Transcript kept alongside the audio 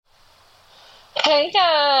Hey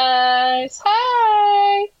guys!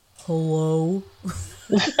 Hey! Hello?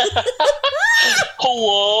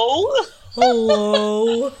 Hello?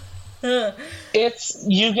 Hello? It's,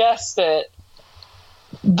 you guessed it,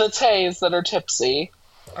 the Tays that are tipsy.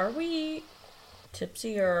 Are we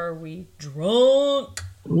tipsy or are we drunk?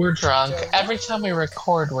 We're drunk. Every time we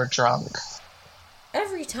record, we're drunk.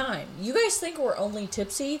 Every time. You guys think we're only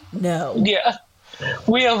tipsy? No. Yeah.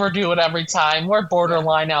 We overdo it every time. We're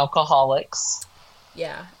borderline alcoholics.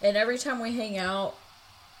 Yeah. And every time we hang out,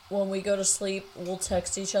 when we go to sleep, we'll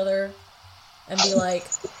text each other and be like,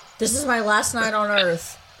 this is my last night on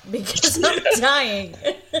Earth because I'm dying.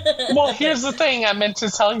 Well, here's the thing I meant to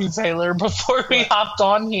tell you, Taylor, before we hopped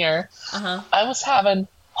on here. I was having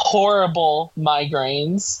horrible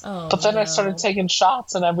migraines. But then I started taking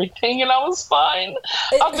shots and everything, and I was fine.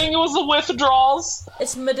 I think it was the withdrawals.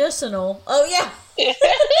 It's medicinal. Oh, yeah.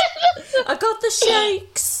 I got the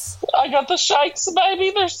shakes. I got the shakes,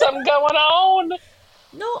 baby. There's something going on.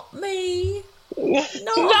 Not me. Not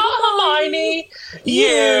Hermione.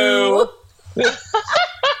 You.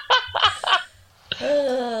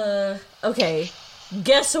 Okay.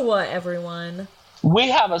 Guess what, everyone? We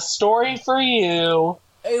have a story for you.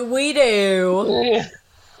 We do.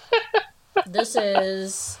 This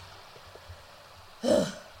is...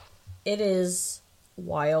 It is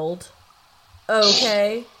wild.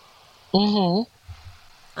 Okay.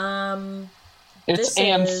 It's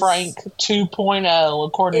Anne Frank 2.0,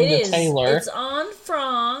 according to Taylor. It's Anne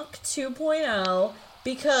Frank 2.0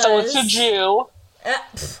 because... So it's a Jew.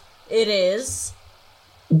 It is.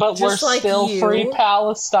 But we're Just like still you. free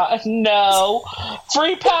Palestine. No.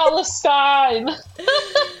 Free Palestine.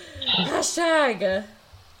 Hashtag.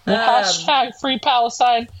 Hashtag free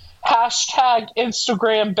Palestine. Hashtag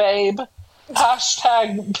Instagram babe.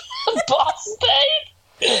 Hashtag boss babe.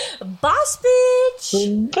 Boss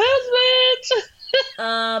bitch. Boss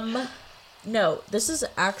bitch. No, this is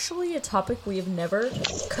actually a topic we have never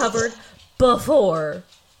covered before.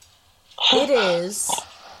 It is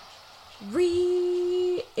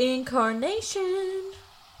reincarnation.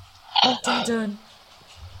 Dun dun.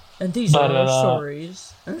 And these are our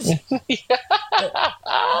stories.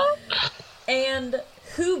 And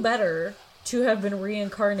who better to have been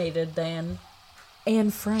reincarnated than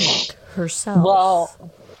Anne Frank herself?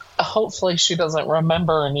 Well, hopefully she doesn't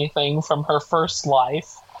remember anything from her first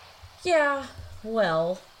life. Yeah,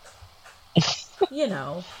 well, you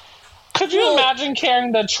know. Could you imagine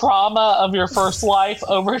carrying the trauma of your first life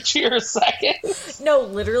over to your second? No,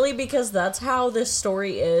 literally, because that's how this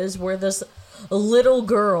story is, where this little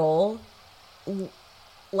girl,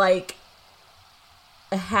 like,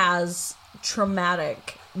 has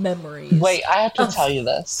traumatic memories. Wait, I have to tell you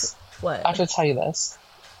this. What? I have to tell you this.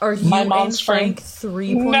 Are you my mom's Anne Frank friend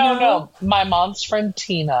 3.0? No. My mom's friend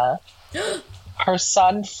Tina, her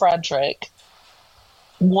son Frederick,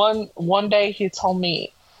 one day he told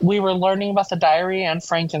me, we were learning about the diary of Anne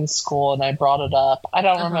Frank in school, and I brought it up. I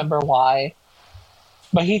don't remember why.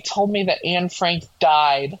 But he told me that Anne Frank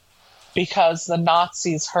died because the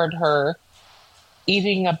Nazis heard her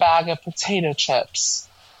eating a bag of potato chips.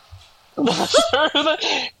 And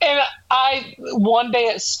one day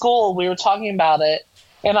at school, we were talking about it,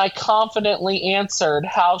 and I confidently answered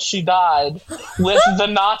how she died with the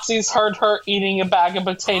Nazis heard her eating a bag of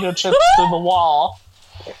potato chips through the wall.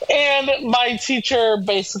 And my teacher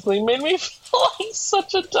basically made me feel like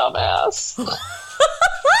such a dumbass.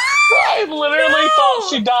 I literally thought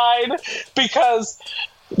she died because,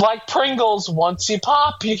 like Pringles, once you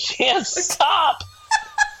pop, you can't stop.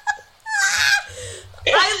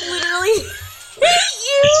 I literally hate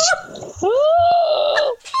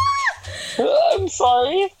you! I'm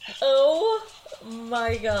sorry. Oh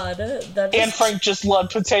my god. That Anne Frank just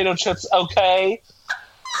loved potato chips, okay?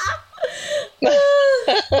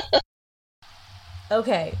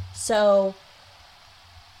 Okay, so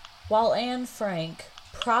while Anne Frank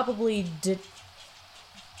probably did...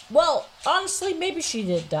 Well, honestly, maybe she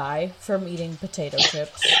did die from eating potato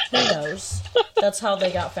chips. Who knows? That's how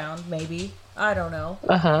they got found, maybe. I don't know.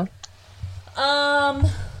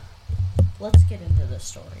 Let's get into this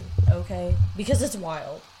story, okay? Because it's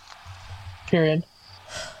wild. Period.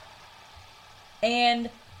 And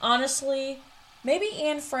honestly, maybe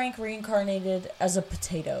Anne Frank reincarnated as a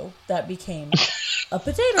potato that became a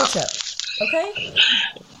potato chip, okay?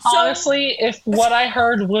 So, honestly, if what I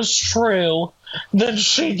heard was true, then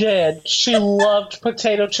she did. She loved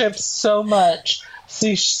potato chips so much.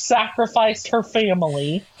 She sacrificed her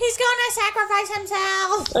family. He's gonna sacrifice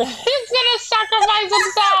himself! He's gonna sacrifice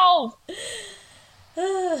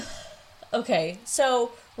himself! Okay,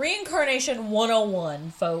 so reincarnation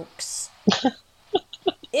 101, folks.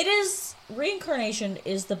 reincarnation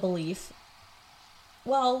is the belief,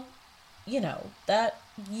 well, that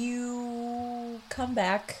you come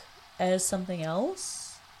back as something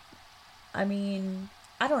else. I mean,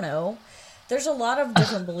 I don't know. There's a lot of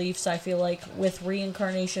different beliefs, I feel like, with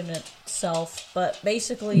reincarnation itself, but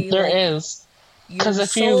basically, There is. Your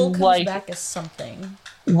soul comes back as something.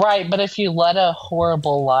 Right, but if you led a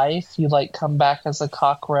horrible life, you, come back as a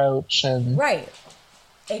cockroach and... Right.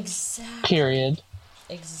 Exactly. Period.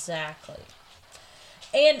 Exactly.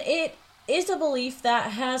 And it is a belief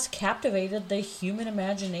that has captivated the human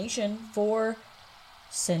imagination for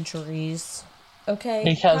centuries. Okay?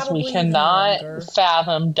 Because probably we cannot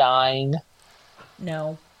fathom dying.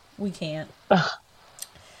 No, we can't.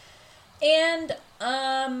 And,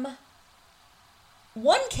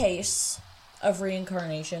 one case of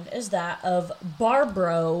reincarnation is that of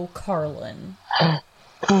Barbro Karlen.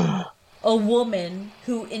 A woman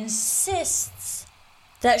who insists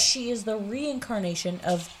that she is the reincarnation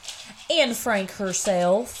of Anne Frank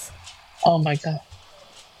herself. Oh my god.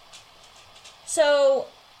 So,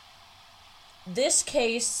 this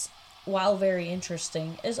case, while very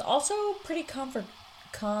interesting, is also pretty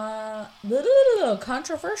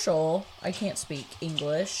controversial. I can't speak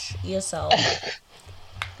English. ESL.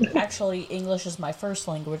 Actually, English is my first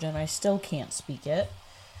language, and I still can't speak it.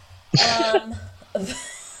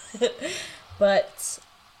 But,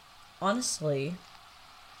 honestly,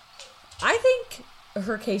 I think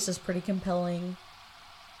her case is pretty compelling.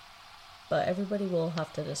 But everybody will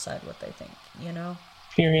have to decide what they think,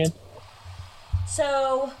 Period.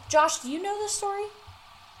 So, Josh, do you know this story?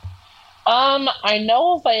 I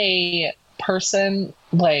know of a person,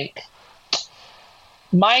 my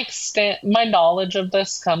knowledge of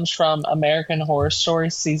this comes from American Horror Story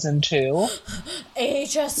Season 2.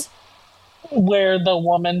 AHS. Where the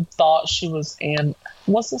woman thought she was Anne.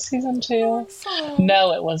 Was it Season 2?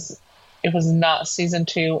 No, it was not Season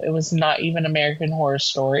 2. It was not even American Horror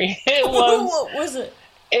Story. It was... What was it?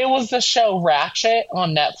 It was the show Ratchet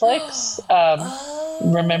on Netflix.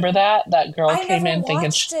 Remember that? That girl came in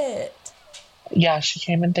thinking... it. Yeah, she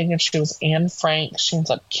came in thinking she was Anne Frank. She ends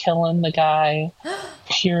up killing the guy.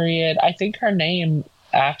 Period. I think her name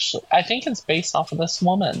I think it's based off of this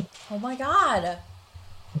woman. Oh my god.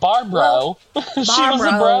 Barbro. She was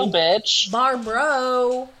a bro bitch.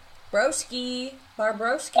 Barbro. Broski.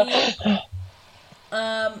 Barbroski.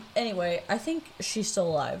 Anyway, I think she's still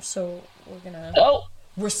alive, so we're gonna... Oh,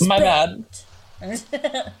 respect. My bad.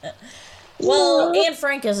 Well, Anne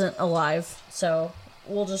Frank isn't alive, so...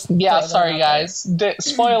 We'll just sorry guys.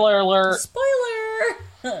 Spoiler alert.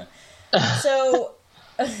 Spoiler. So,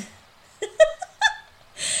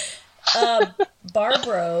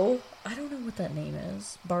 Barbro. I don't know what that name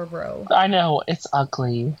is. Barbro. I know it's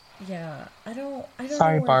ugly. Yeah, I don't.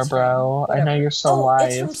 Sorry, know Barbro. I know you're still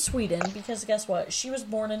alive. It's from Sweden because guess what? She was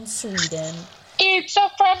born in Sweden. It's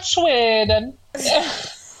from Sweden.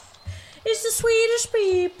 It's the Swedish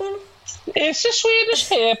people. It's the Swedish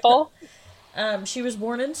people. She was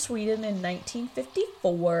born in Sweden in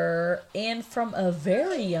 1954, and from a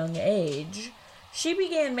very young age, she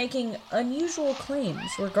began making unusual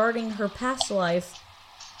claims regarding her past life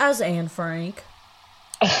as Anne Frank.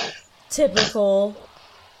 Typical.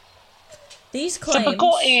 These claims...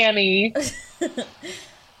 Typical Annie.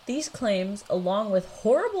 These claims, along with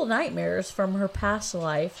horrible nightmares from her past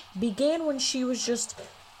life, began when she was just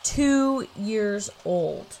 2 years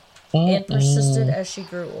old, and persisted as she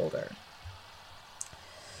grew older.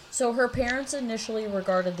 So her parents initially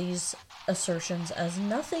regarded these assertions as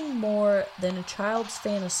nothing more than a child's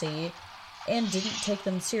fantasy and didn't take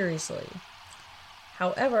them seriously.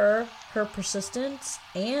 However, her persistence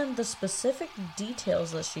and the specific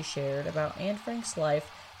details that she shared about Anne Frank's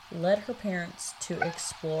life led her parents to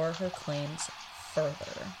explore her claims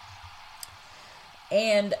further.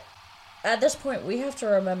 And at this point, we have to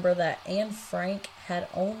remember that Anne Frank had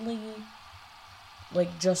only,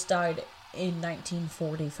 just died in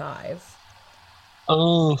 1945.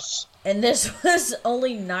 Oof. And this was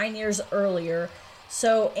only 9 years earlier.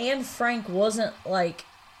 So Anne Frank wasn't,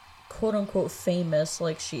 quote-unquote famous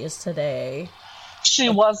like she is today. She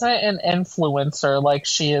wasn't an influencer like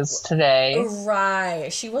she is today.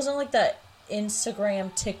 Right. She wasn't like that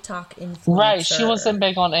Instagram, TikTok influencer. Right. She wasn't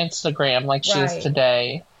big on Instagram like she is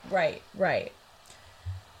today. Right.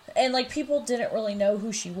 And, people didn't really know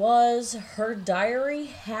who she was. Her diary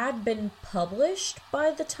had been published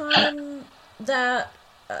by the time that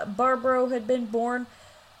Barbro had been born.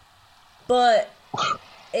 But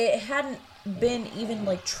it hadn't been even,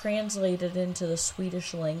 translated into the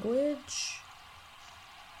Swedish language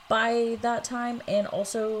by that time. And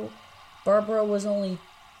also, Barbro was only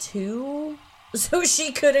 2 so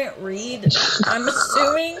she couldn't read, I'm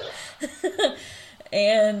assuming.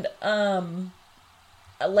 And,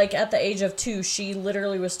 like, at the age of 2, she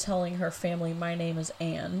literally was telling her family, my name is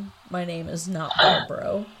Anne. My name is not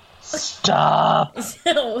Barbro. Stop.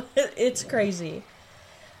 So, it's crazy.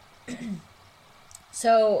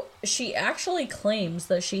 So, she actually claims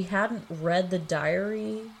that she hadn't read the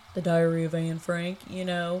Diary of Anne Frank, you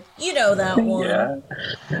know that one.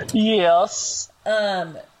 Yeah. Yes.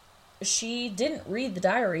 She didn't read the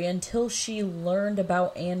diary until she learned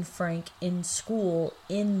about Anne Frank in school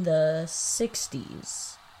in the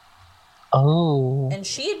 60s. Oh. And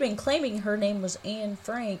she had been claiming her name was Anne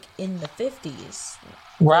Frank in the 50s.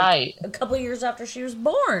 Right. Like, a couple of years after she was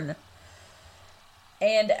born.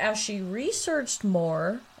 And as she researched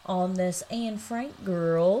more on this Anne Frank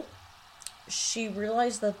girl, she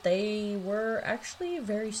realized that they were actually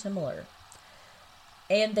very similar.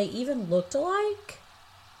 And they even looked alike.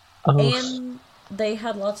 Oh. And they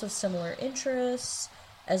had lots of similar interests,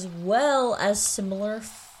 as well as similar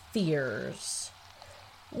fears.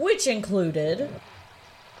 Which included,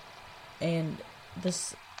 and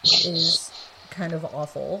this is kind of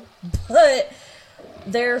awful, but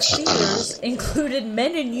their fears included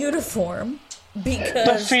men in uniform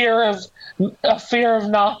because... A fear of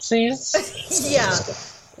Nazis? Yeah.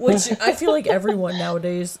 Which I feel like everyone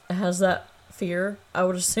nowadays has that fear, I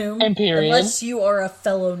would assume. And period. Unless you are a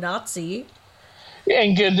fellow Nazi.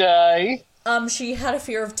 And good day. She had a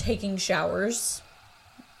fear of taking showers.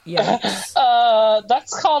 Yes.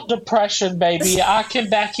 That's called depression, baby. I can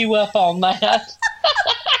back you up on that.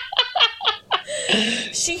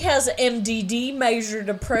 She has MDD, major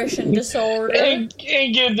depression disorder. And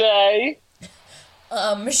good day.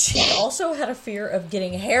 She also had a fear of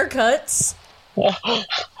getting haircuts.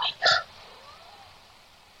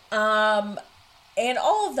 And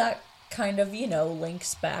all of that kind of,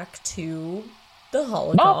 links back to the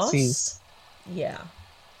Holocaust. Nazis. Yeah.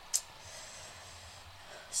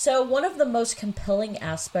 So one of the most compelling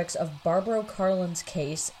aspects of Barbro Karlen's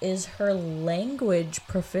case is her language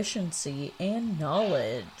proficiency and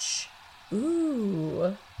knowledge.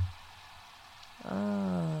 Ooh.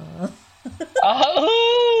 Ah.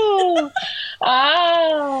 Oh.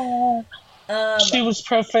 Ah. She was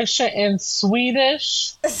proficient in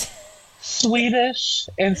Swedish,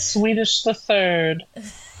 and Swedish the Third.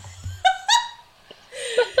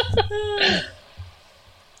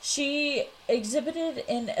 She exhibited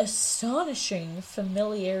an astonishing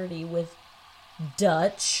familiarity with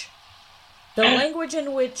Dutch, the language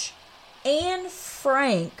in which Anne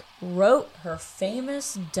Frank wrote her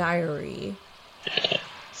famous diary.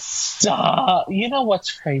 Stop. You know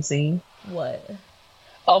what's crazy? What?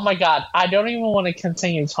 Oh my god, I don't even want to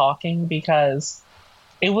continue talking because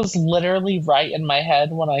it was literally right in my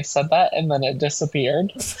head when I said that and then it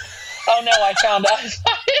disappeared. Oh no, I found out. I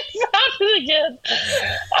found it again.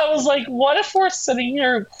 I was like, what if we're sitting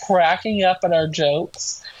here cracking up at our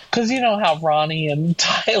jokes? Because you know how Ronnie and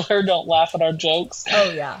Tyler don't laugh at our jokes.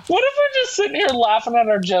 Oh, yeah. What if we're just sitting here laughing at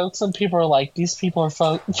our jokes and people are like, these people are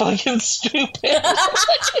fucking stupid?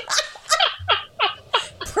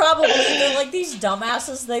 Probably. They're like these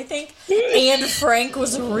dumbasses. They think Anne Frank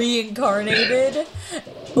was reincarnated.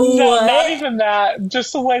 No, not even that.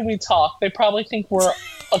 Just the way we talk. They probably think we're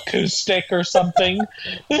acoustic or something.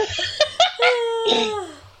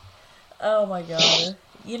 Oh my god.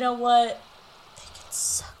 You know what? They can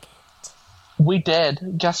suck it. We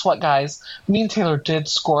did. Guess what, guys? Me and Taylor did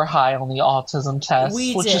score high on the autism test.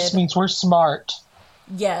 Which just means we're smart.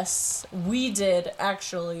 Yes, we did,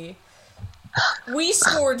 actually. We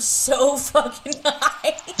scored so fucking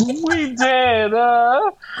high. We did.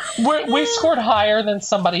 We scored higher than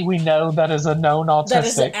somebody we know that is a known autistic. That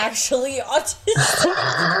is actually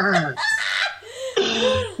autistic.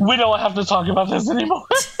 We don't have to talk about this anymore.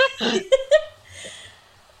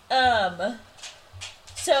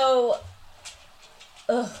 So,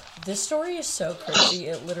 this story is so crazy.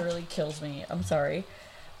 It literally kills me. I'm sorry.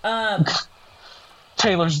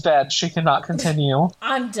 Taylor's dead. She cannot continue.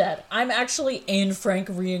 I'm dead. I'm actually Anne Frank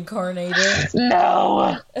reincarnated.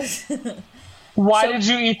 No. Why did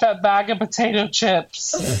you eat that bag of potato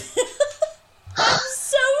chips? I'm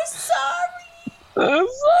so sorry.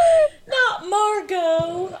 Not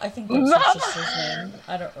Margot. I think that's her sister's name.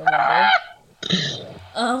 I don't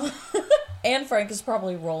remember. Anne Frank is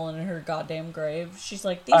probably rolling in her goddamn grave. She's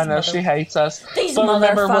like, I know, she hates us. But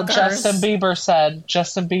remember what Justin Bieber said?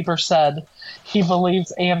 Justin Bieber said he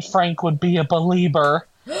believes Anne Frank would be a believer.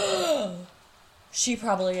 She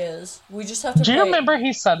probably is. We just have to Do you remember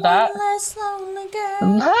he said that? One less lonely girl. Do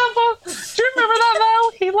you remember that, though?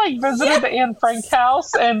 He, visited the Anne Frank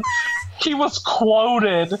house, and He was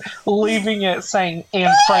quoted leaving it saying,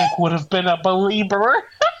 Anne Frank would have been a believer.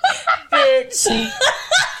 Bitch.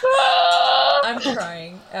 I'm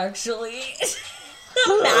crying, actually.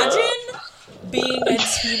 Imagine being a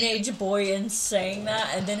teenage boy and saying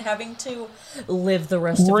that and then having to live the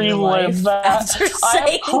rest of your life after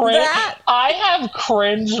saying that. I have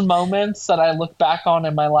cringe moments that I look back on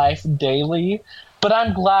in my life daily, but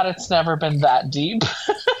I'm glad it's never been that deep.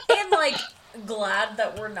 And, like, glad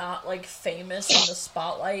that we're not, like, famous in the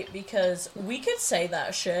spotlight, because we could say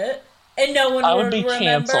that shit and no one would be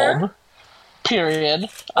remember. Canceled. Period.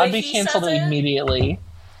 I'd be canceled immediately.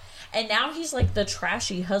 And now he's like the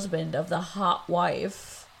trashy husband of the hot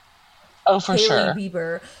wife. Oh, for Hailey sure.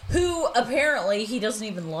 Bieber, who apparently he doesn't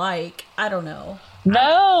even like. I don't know.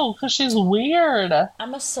 No, because she's weird.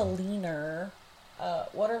 I'm a Selena.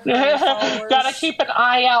 What are her followers? Gotta keep an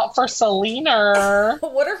eye out for Selena.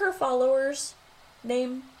 What are her followers'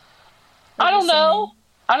 name? I don't know.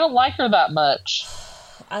 I don't like her that much.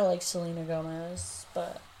 I like Selena Gomez,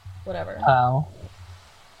 but whatever. Oh.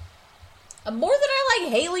 More than I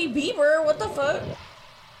like Hailey Bieber. What the fuck?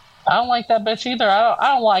 I don't like that bitch either.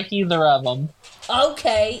 I don't like either of them.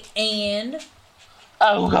 Okay, and...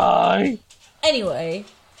 Oh, God. Anyway,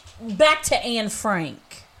 back to Anne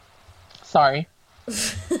Frank. Sorry.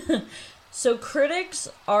 So critics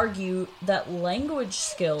argue that language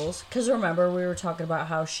skills... Because remember, we were talking about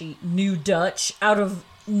how she knew Dutch out of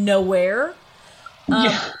nowhere.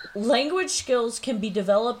 Yeah. Language skills can be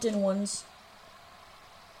developed in one's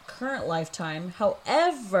current lifetime.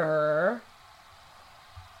 However,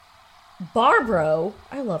 Barbro,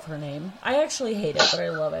 I love her name. I actually hate it, but I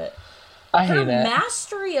love it. I hate it. Her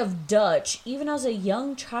mastery of Dutch, even as a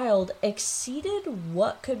young child, exceeded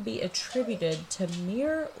what could be attributed to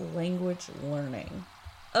mere language learning.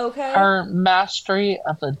 Okay? Her mastery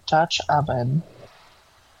of the Dutch oven.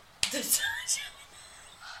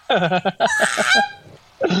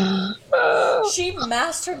 She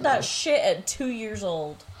mastered that shit at 2 years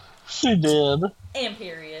old. She did. And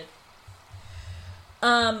period.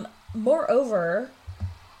 Moreover,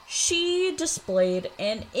 she displayed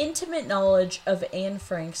an intimate knowledge of Anne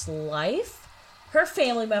Frank's life, her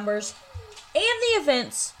family members, and the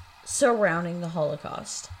events surrounding the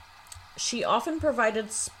Holocaust. She often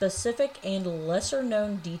provided specific and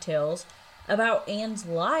lesser-known details about Anne's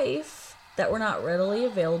life that were not readily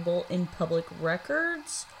available in public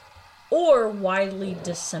records or widely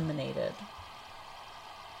disseminated.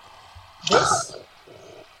 This...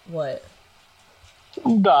 What?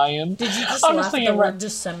 I'm dying. Did you just laugh at the word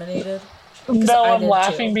disseminated? No, I'm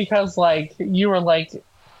laughing because, like, you were like,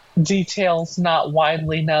 details not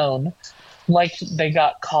widely known. Like, they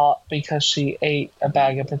got caught because she ate a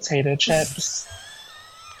bag of potato chips.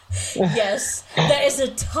 Yes, that is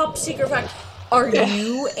a top secret fact. Are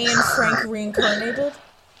you Anne Frank reincarnated?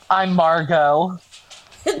 I'm Margot.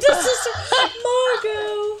 This is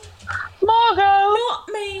Margot. Margot! Not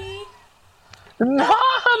me. Not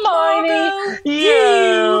Hermione! Margot,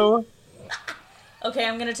 You! Okay,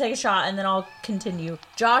 I'm gonna take a shot and then I'll continue.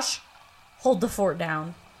 Josh, hold the fort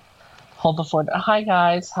down. Hold the fort. Hi,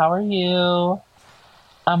 guys. How are you?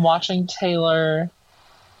 I'm watching Taylor.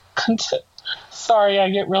 Sorry, I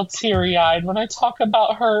get real teary-eyed when I talk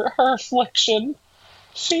about her affliction.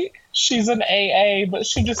 She's an AA, but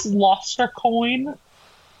she just lost her coin.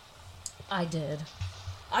 I did.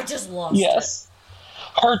 I just lost it.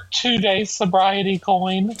 Her 2-day sobriety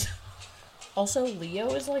coin. Also,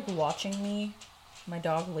 Leo is, like, watching me. My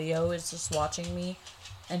dog Leo is just watching me.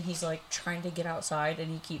 And he's, like, trying to get outside.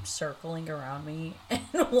 And he keeps circling around me and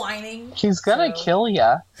whining. He's gonna kill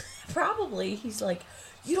ya. Probably. He's like,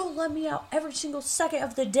 you don't let me out every single second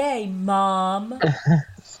of the day, Mom.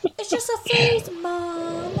 It's just a phase,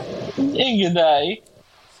 Mom. Good day.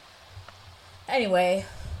 Anyway,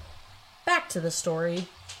 back to the story.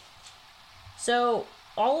 So,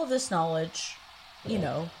 all of this knowledge, you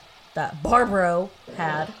know, that Barbro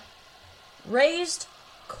had, raised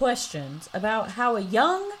questions about how a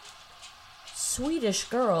young Swedish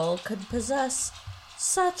girl could possess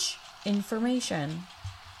such information.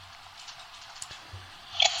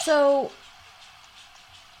 So,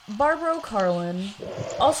 Barbro Karlen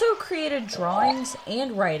also created drawings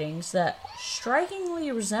and writings that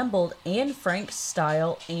strikingly resembled Anne Frank's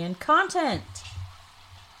style and content.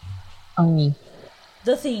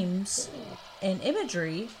 The themes and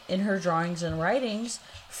imagery in her drawings and writings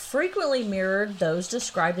frequently mirrored those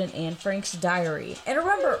described in Anne Frank's diary. And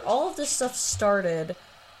remember, all of this stuff started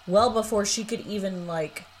well before she could even,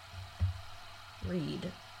 like,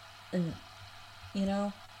 read. And, you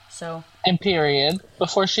know, so... And period.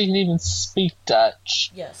 Before she could even speak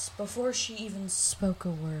Dutch. Yes, before she even spoke a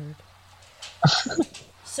word.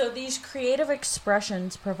 So these creative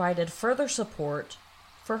expressions provided further support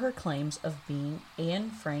for her claims of being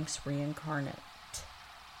Anne Frank's reincarnation.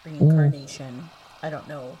 I don't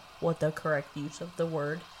know what the correct use of the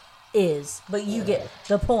word is, but you get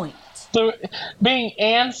the point. Being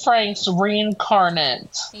Anne Frank's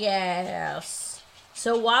reincarnate. Yes.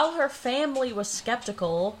 So while her family was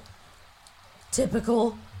skeptical,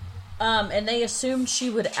 typical, and they assumed she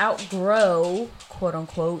would outgrow, quote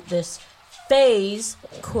unquote, this phase,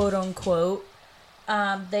 quote unquote,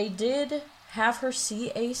 they did have her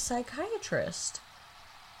see a psychiatrist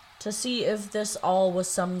to see if this all was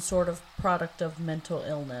some sort of product of mental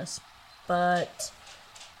illness. But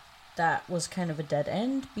that was kind of a dead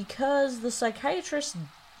end because the psychiatrist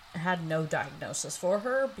had no diagnosis for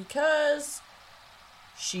her because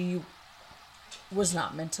she was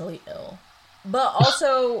not mentally ill. But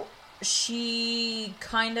also, she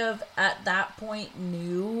kind of, at that point,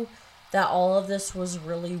 knew that all of this was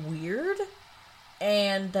really weird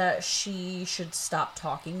and that she should stop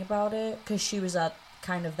talking about it because she was at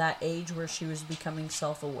kind of that age where she was becoming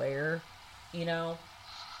self-aware, you know?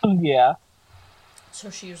 Yeah. So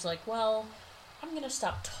she was like, well, I'm going to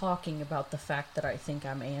stop talking about the fact that I think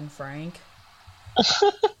I'm Anne Frank.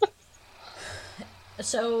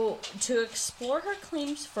 So, to explore her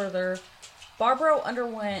claims further, Barbro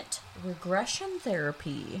underwent regression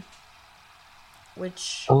therapy,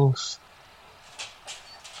 which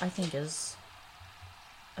I think is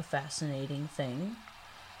a fascinating thing.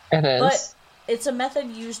 It is. But it's a method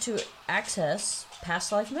used to access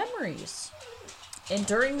past life memories. And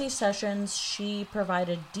during these sessions, she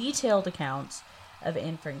provided detailed accounts of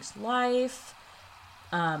Anne Frank's life,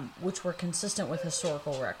 which were consistent with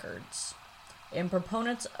historical records. And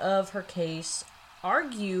proponents of her case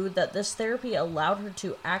argue that this therapy allowed her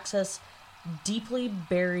to access deeply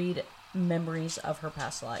buried memories of her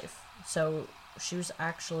past life. So she was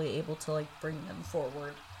actually able to, like, bring them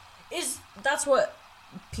forward. That's what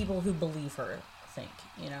people who believe her think,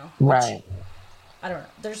 you know? Right. I don't know.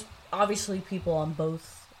 There's obviously people on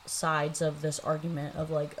both sides of this argument of,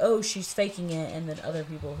 like, oh, she's faking it, and then other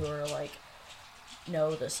people who are like,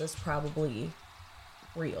 no, this is probably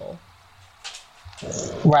real.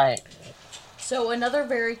 Right. So another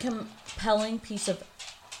very compelling piece of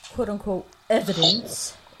quote-unquote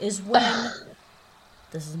evidence is when,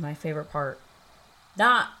 this is my favorite part,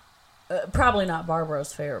 probably not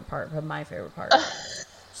Barbro's favorite part, but my favorite part.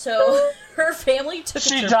 So her family took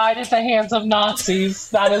She died at the hands of Nazis.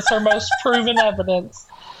 That is her most proven evidence.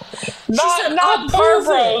 Not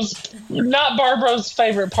Barbro's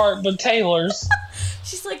favorite part, but Taylor's.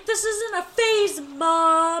 She's like, this isn't a phase,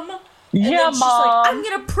 Mom. And yeah, then she's Mom. like, I'm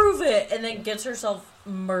gonna prove it, and then gets herself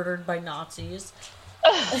murdered by Nazis.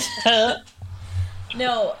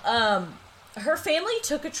 No, her family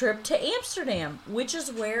took a trip to Amsterdam, which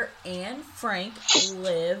is where Anne Frank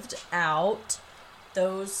lived out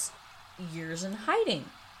those years in hiding.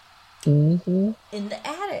 Mm-hmm. In the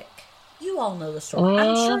attic. You all know the story.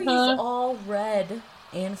 I'm sure you've all read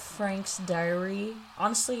Anne Frank's diary.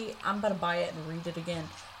 Honestly, I'm about to buy it and read it again.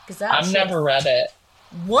 I've never read it.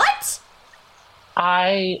 What?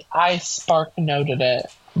 I spark noted it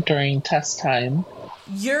during test time.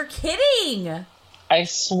 You're kidding! I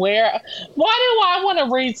swear. Why do I want to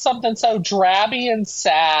read something so drabby and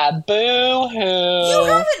sad? Boo-hoo. You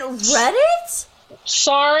haven't read it?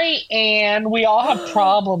 Sorry, Anne. We all have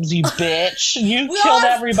problems, you bitch. You killed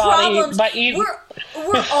everybody. But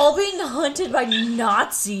we're all being hunted by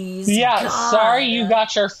Nazis. Yeah, God. sorry you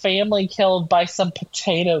got your family killed by some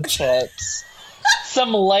potato chips.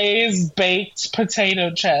 Some Lay's baked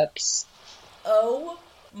potato chips. Oh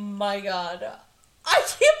my God. I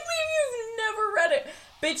can't believe you've never read it.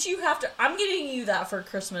 Bitch, you have to. I'm getting you that for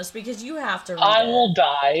Christmas because you have to read it. I will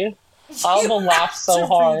die. I will laugh so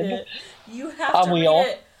hard. You have to read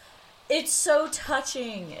it. It's so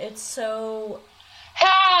touching. It's so...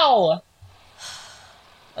 How?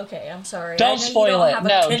 Okay, I'm sorry. Don't spoil it.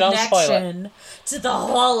 No, don't spoil it. To the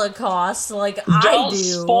Holocaust like I do. Don't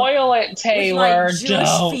spoil it, Taylor. With my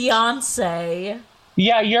Jewish fiance.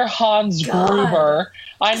 Yeah, you're Hans Gruber.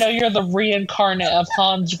 I know you're the reincarnate of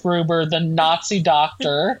Hans Gruber, the Nazi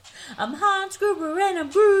doctor. I'm Hans Gruber and I'm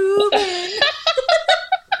grooving.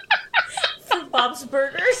 From Bob's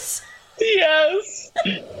Burgers. Yes.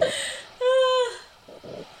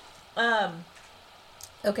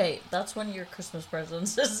 Okay, that's one of your Christmas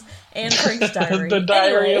presents. Is Anne Frank's diary. The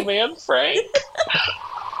diary of Anne Frank.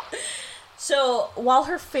 So, while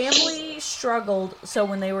her family struggled,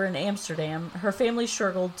 when they were in Amsterdam, her family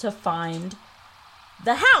struggled to find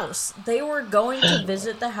the house. They were going to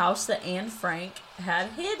visit the house that Anne Frank had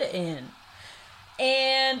hid in.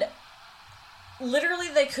 And literally,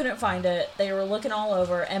 they couldn't find it. They were looking all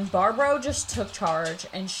over, and Barbro just took charge,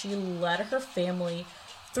 and she led her family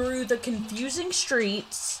through the confusing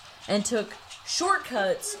streets and took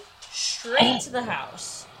shortcuts straight to the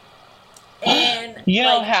house. And you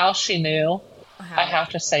know how she knew? How? I have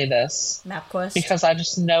to say this. MapQuest? Because I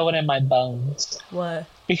just know it in my bones. What?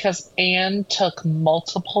 Because Anne took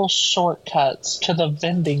multiple shortcuts to the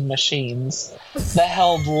vending machines that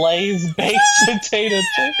held Lay's baked potato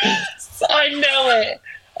chips. I know it.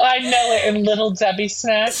 And Little Debbie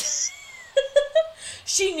snacks.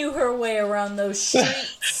 She knew her way around those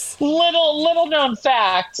streets. Little known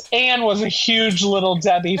fact, Anne was a huge Little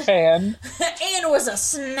Debbie fan. Anne was a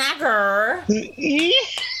snacker.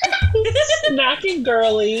 Snacking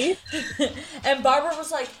girly. And Barbara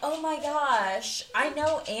was like, oh my gosh, I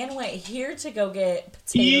know Anne went here to go get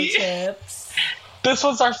potato chips. This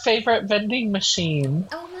was our favorite vending machine.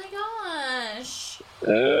 Oh my gosh.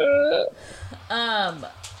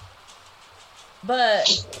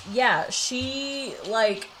 But, yeah, she,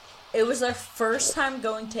 like, it was their first time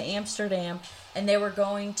going to Amsterdam, and they were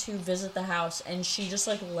going to visit the house, and she just,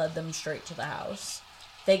 like, led them straight to the house.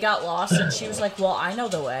 They got lost, and she was like, well, I know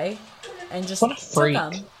the way, and just what a freak.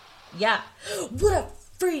 took them. Yeah. What a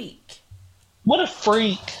freak. What a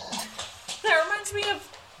freak. That reminds me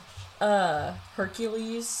of,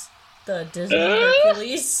 Hercules, the Disney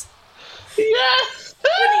Hercules. Yes.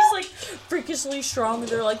 When he's like freakishly strong, and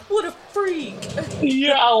they're like, what a freak.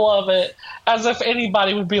 Yeah, I love it. As if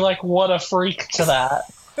anybody would be like, what a freak to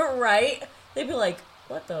that. Right? They'd be like,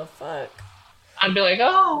 what the fuck? I'd be like,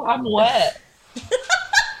 oh, I'm wet.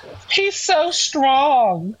 He's so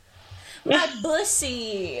strong. My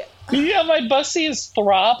bussy. Yeah, my bussy is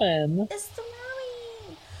throbbing. It's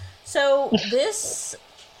throbbing. So this,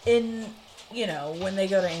 when they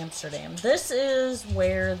go to Amsterdam, this is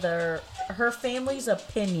where her family's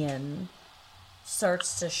opinion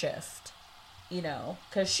starts to shift,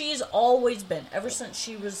 because she's always been, ever since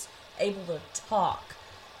she was able to talk,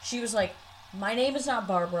 she was like, my name is not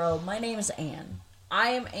Barbro, my name is Anne. I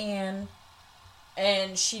am Anne.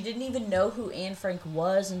 And she didn't even know who Anne Frank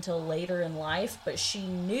was until later in life, but she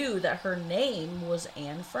knew that her name was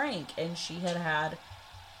Anne Frank, and she had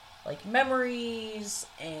like memories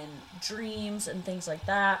and dreams and things like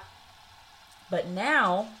that. But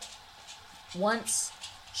now, once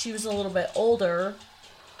she was a little bit older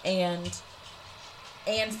and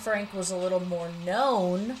Anne Frank was a little more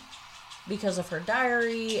known because of her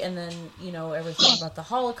diary, and then, everything about the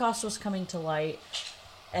Holocaust was coming to light,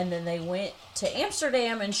 and then they went to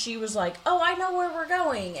Amsterdam, and she was like, oh, I know where we're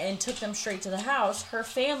going, and took them straight to the house. Her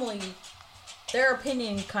family, their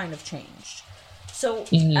opinion kind of changed. So,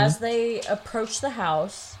 as they approached the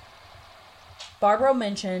house, Barbro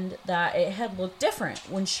mentioned that it had looked different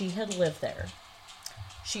when she had lived there.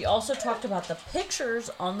 She also talked about the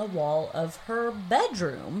pictures on the wall of her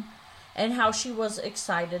bedroom and how she was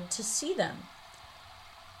excited to see them.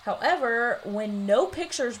 However, when no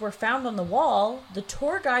pictures were found on the wall, the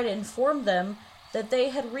tour guide informed them that they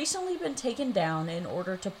had recently been taken down in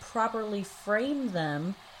order to properly frame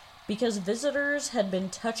them because visitors had been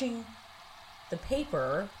touching the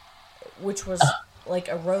paper, which was like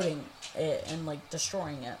eroding it and like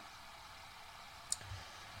destroying it.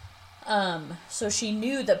 So she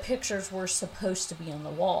knew that pictures were supposed to be on the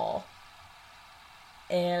wall.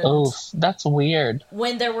 And that's weird.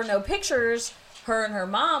 When there were no pictures, her and her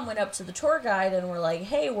mom went up to the tour guide and were like,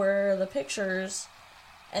 hey, where are the pictures?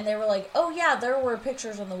 And they were like, oh yeah, there were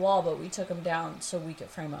pictures on the wall, but we took them down so we could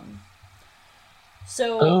frame them.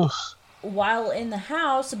 So while in the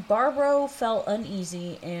house, Barbro felt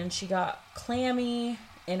uneasy and she got clammy,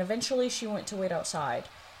 and eventually she went to wait outside.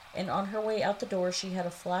 And on her way out the door, she had a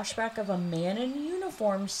flashback of a man in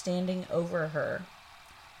uniform standing over her.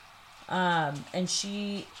 And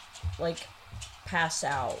she, passed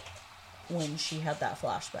out when she had that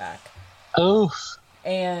flashback.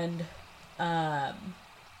 And,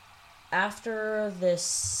 after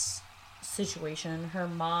this situation, her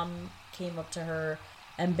mom came up to her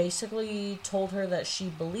and basically told her that she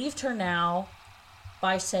believed her now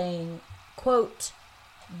by saying, quote,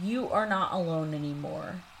 you are not alone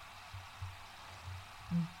anymore.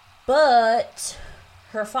 But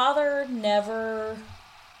her father never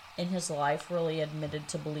in his life really admitted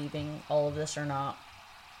to believing all of this or not.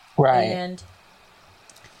 Right. And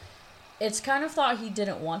it's kind of thought he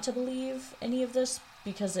didn't want to believe any of this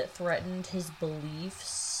because it threatened his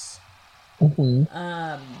beliefs.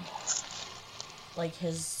 Like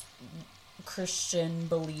his Christian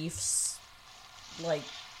beliefs, like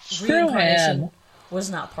reincarnation was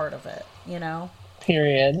not part of it,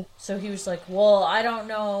 Period. So he was like, well, I don't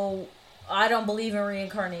know I don't believe in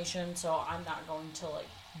reincarnation, so I'm not going to, like,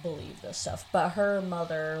 believe this stuff. But her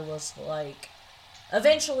mother was like,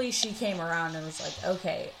 eventually she came around and was like,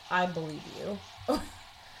 okay, I believe you.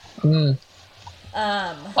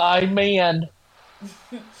 I man.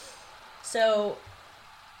 So,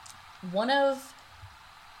 one of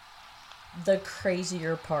the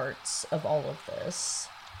crazier parts of all of this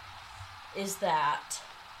is that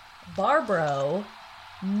Barbro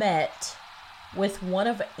met with one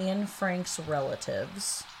of Anne Frank's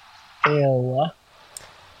relatives. Ew.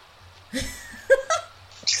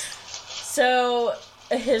 So,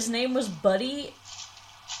 his name was Buddy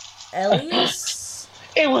Elias.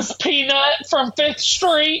 It was Peanut from 5th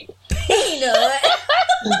Street. Peanut!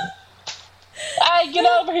 Hey, get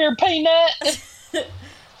over here, Peanut.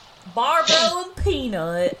 Barbro and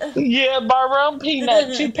Peanut. Yeah, Barbro and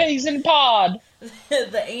Peanut. 2 peas in a pod.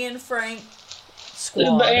 The Anne Frank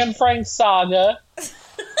squad. The Anne Frank saga.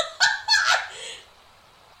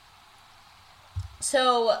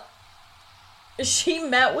 So, she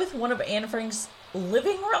met with one of Anne Frank's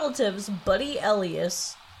living relatives, Buddy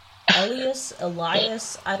Elias, I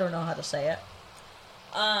don't know how to say it.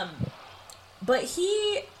 But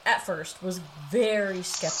he, at first, was very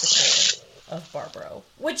skeptical of Barbro,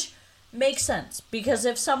 which makes sense, because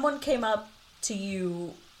if someone came up to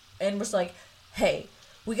you and was like, hey,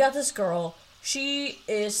 we got this girl, she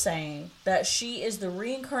is saying that she is the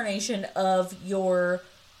reincarnation of your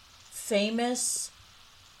famous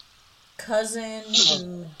cousin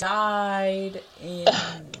who died in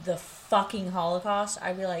the fucking Holocaust,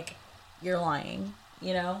 I'd be like, you're lying,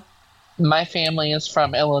 you know? My family is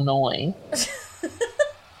from Illinois.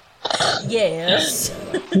 Yes.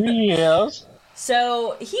 Yes.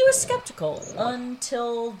 So, he was skeptical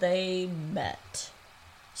until they met.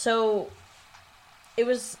 So, it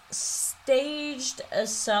was staged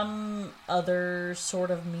as some other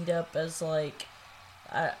sort of meetup, as like,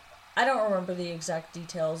 I don't remember the exact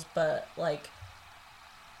details, but like,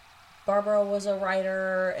 Barbara was a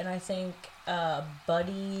writer, and I think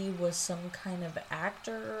Buddy was some kind of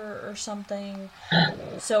actor or something.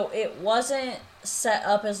 So it wasn't set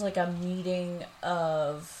up as like a meeting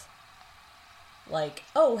of like,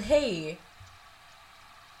 oh hey,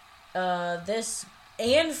 this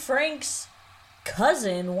Anne Frank's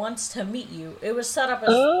cousin wants to meet you. It was set up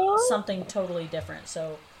as something totally different.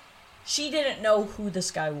 So she didn't know who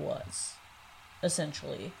this guy was,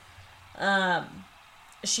 essentially.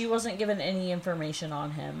 She wasn't given any information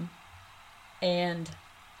on him, and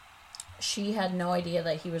she had no idea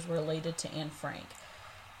that he was related to Anne Frank.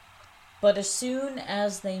 But as soon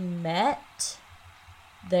as they met,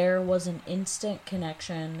 there was an instant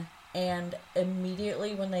connection, and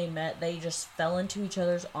immediately when they met, they just fell into each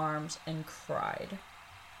other's arms and cried.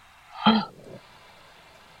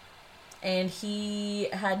 And he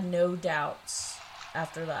had no doubts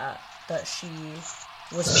after that she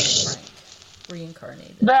was Anne Frank,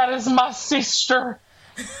 reincarnated. That is my sister.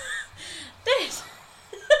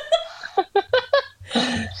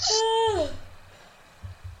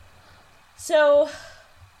 So,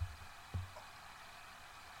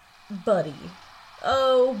 Buddy.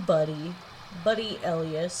 Oh, Buddy. Buddy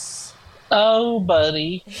Elias. Oh,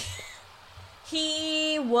 Buddy.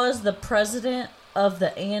 He was the president of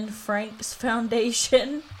the Anne Frank's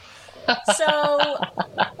Foundation. So,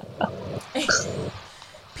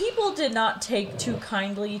 people did not take too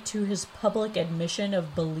kindly to his public admission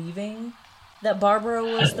of believing that Barbara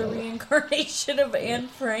was the reincarnation of Anne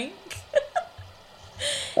Frank.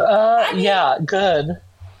 I mean, yeah, good.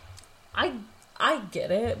 I get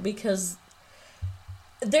it, because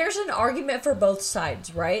there's an argument for both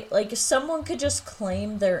sides, right? Like, someone could just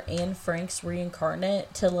claim they're Anne Frank's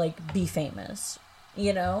reincarnate to, like, be famous,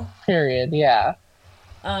 you know? Period, yeah.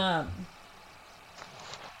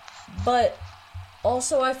 But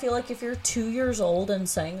also I feel like if you're 2 years old and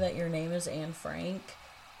saying that your name is Anne Frank,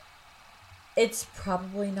 it's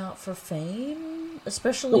probably not for fame,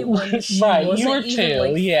 especially when she right, wasn't you were even, two,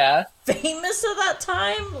 like, yeah, famous at that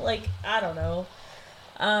time. Like, I don't know.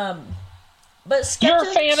 But skeptics... You're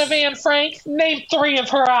a fan of Anne Frank? Name 3 of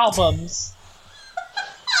her albums.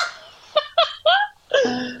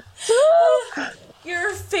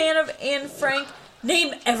 You're a fan of Anne Frank?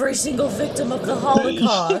 Name every single victim of the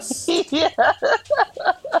Holocaust. Yeah.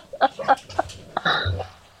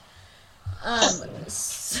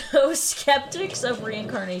 So skeptics of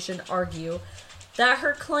reincarnation argue that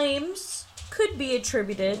her claims could be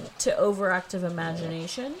attributed to overactive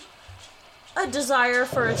imagination, a desire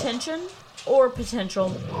for attention, or potential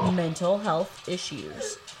mental health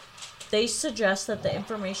issues. They suggest that the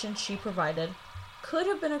information she provided could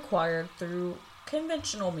have been acquired through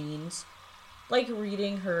conventional means, like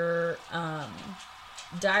reading her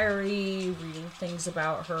diary, reading things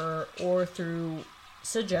about her, or through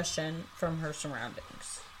suggestion from her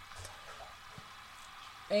surroundings.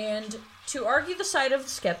 And to argue the side of the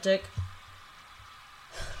skeptic,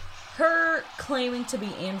 her claiming to be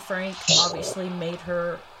Anne Frank obviously made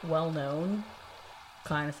her well-known,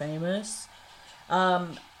 kind of famous.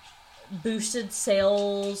 Boosted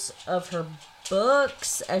sales of her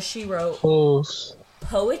books as she wrote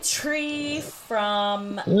poetry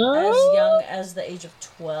from as young as the age of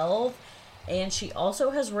 12. And she also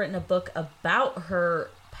has written a book about her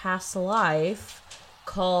past life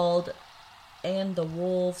called And the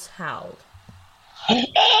Wolves Howled.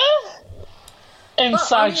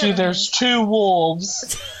 Inside you, there's two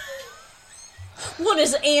wolves. One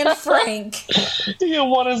is Anne Frank. Yeah,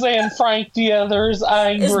 one is Anne Frank, the other is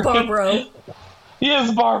angry. Is Barbro.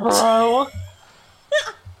 Yes, Barbro.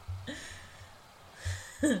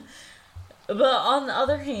 But on the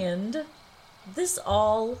other hand, this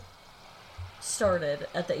all started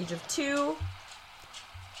at the age of 2.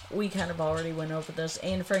 We kind of already went over this.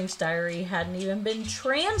 Anne Frank's diary hadn't even been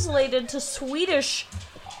translated to Swedish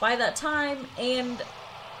by that time, and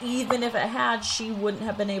even if it had, she wouldn't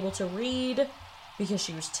have been able to read because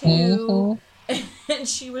she was 2, and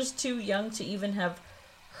she was too young to even have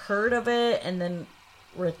heard of it and then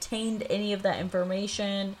retained any of that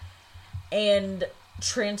information and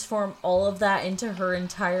transform all of that into her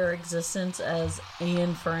entire existence as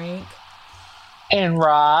Anne Frank. And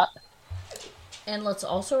right. And let's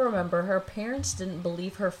also remember, her parents didn't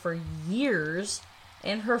believe her for years,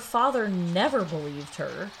 and her father never believed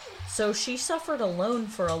her. So she suffered alone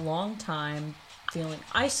for a long time, feeling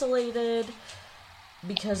isolated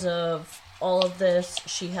because of all of this.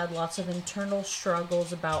 She had lots of internal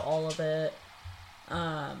struggles about all of it.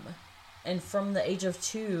 And from the age of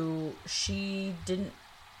 2, she didn't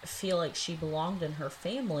feel like she belonged in her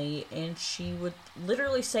family, and she would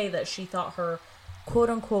literally say that she thought her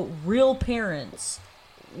quote-unquote real parents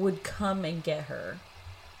would come and get her.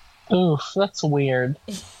 Oof, that's weird.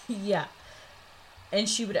 Yeah. And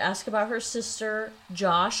she would ask about her sister,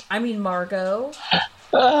 Margot.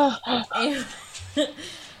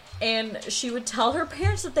 And she would tell her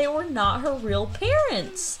parents that they were not her real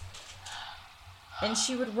parents. And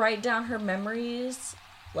she would write down her memories,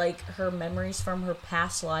 like her memories from her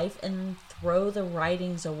past life, and throw the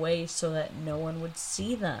writings away so that no one would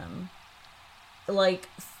see them. Like,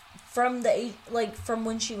 from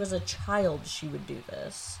when she was a child, she would do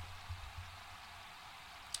this.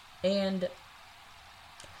 And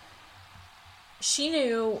she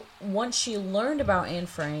knew, once she learned about Anne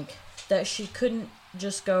Frank, that she couldn't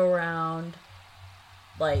just go around,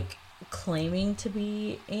 like, claiming to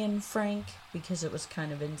be Anne Frank, because it was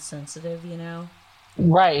kind of insensitive, you know?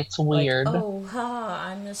 Right, it's weird. Like,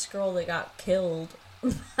 I'm this girl that got killed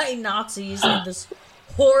by Nazis in this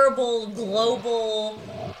horrible global,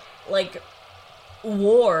 like,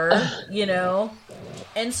 war, you know?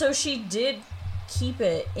 And so she did keep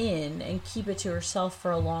it in and keep it to herself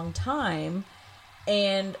for a long time.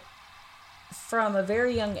 And from a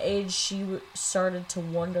very young age, she started to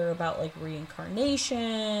wonder about, like,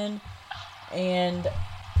 reincarnation and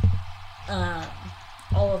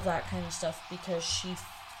all of that kind of stuff, because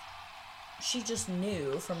she just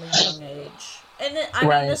knew from a young age. And I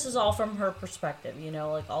mean, this is all from her perspective, you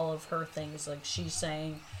know, like, all of her things. Like, she's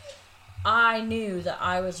saying, I knew that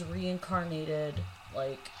I was reincarnated,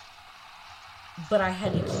 like, but I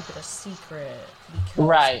had to keep it a secret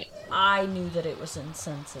because I knew that it was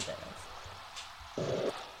insensitive.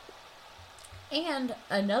 And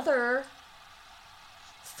another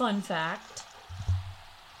fun fact,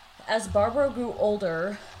 as Barbara grew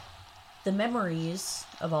older, the memories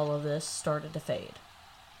of all of this started to fade.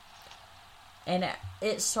 And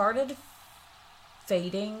it started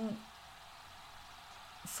fading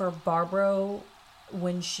for Barbara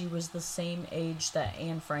when she was the same age that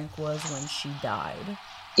Anne Frank was when she died.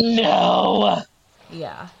 No!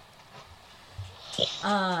 Yeah.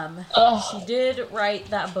 She did write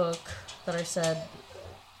that book that I said,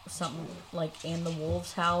 something like And the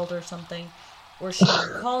Wolves Howled or something, where she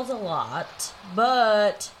recalls a lot,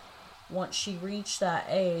 but once she reached that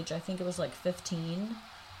age, I think it was like 15,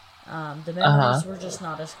 the memories were just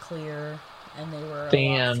not as clear, and they were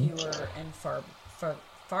a lot fewer and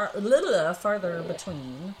farther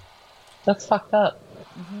between. That's fucked up.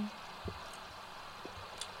 Mm-hmm.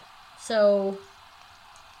 So,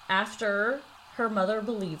 after her mother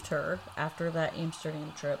believed her, after that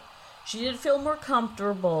Amsterdam trip, she did feel more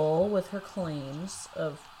comfortable with her claims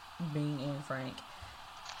of being Anne Frank.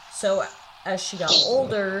 So, as she got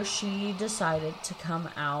older, she decided to come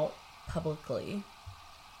out publicly.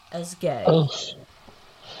 as gay. Oh, Just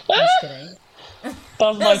kidding.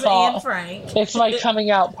 that's my As Anne thought. Frank. It's my coming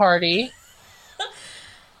out party.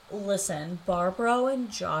 Listen, Barbro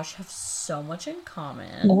and Josh have so much in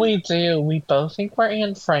common. We do. We both think we're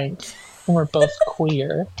Anne Frank. And we're both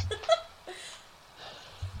queer.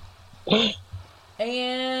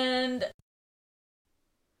 And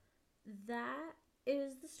that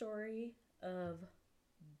is the story of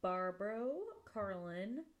Barbro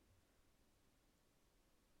Karlen,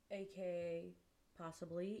 aka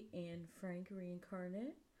possibly Anne Frank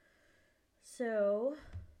reincarnate. So,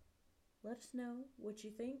 let us know what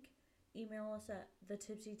you think. Email us at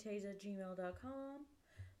thetipsytays@gmail.com.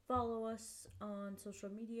 Follow us on social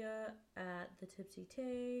media at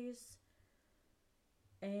thetipsytays.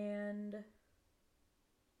 And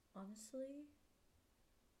honestly,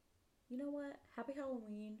 you know what? Happy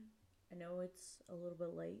Halloween. I know it's a little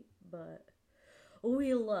bit late, but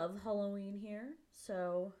we love Halloween here.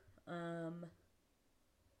 So,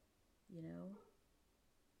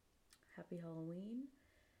 happy Halloween.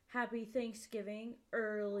 Happy Thanksgiving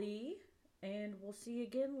early. And we'll see you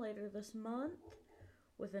again later this month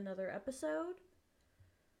with another episode.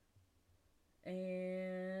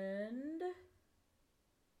 And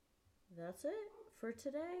that's it for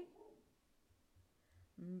today.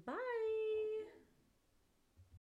 Bye.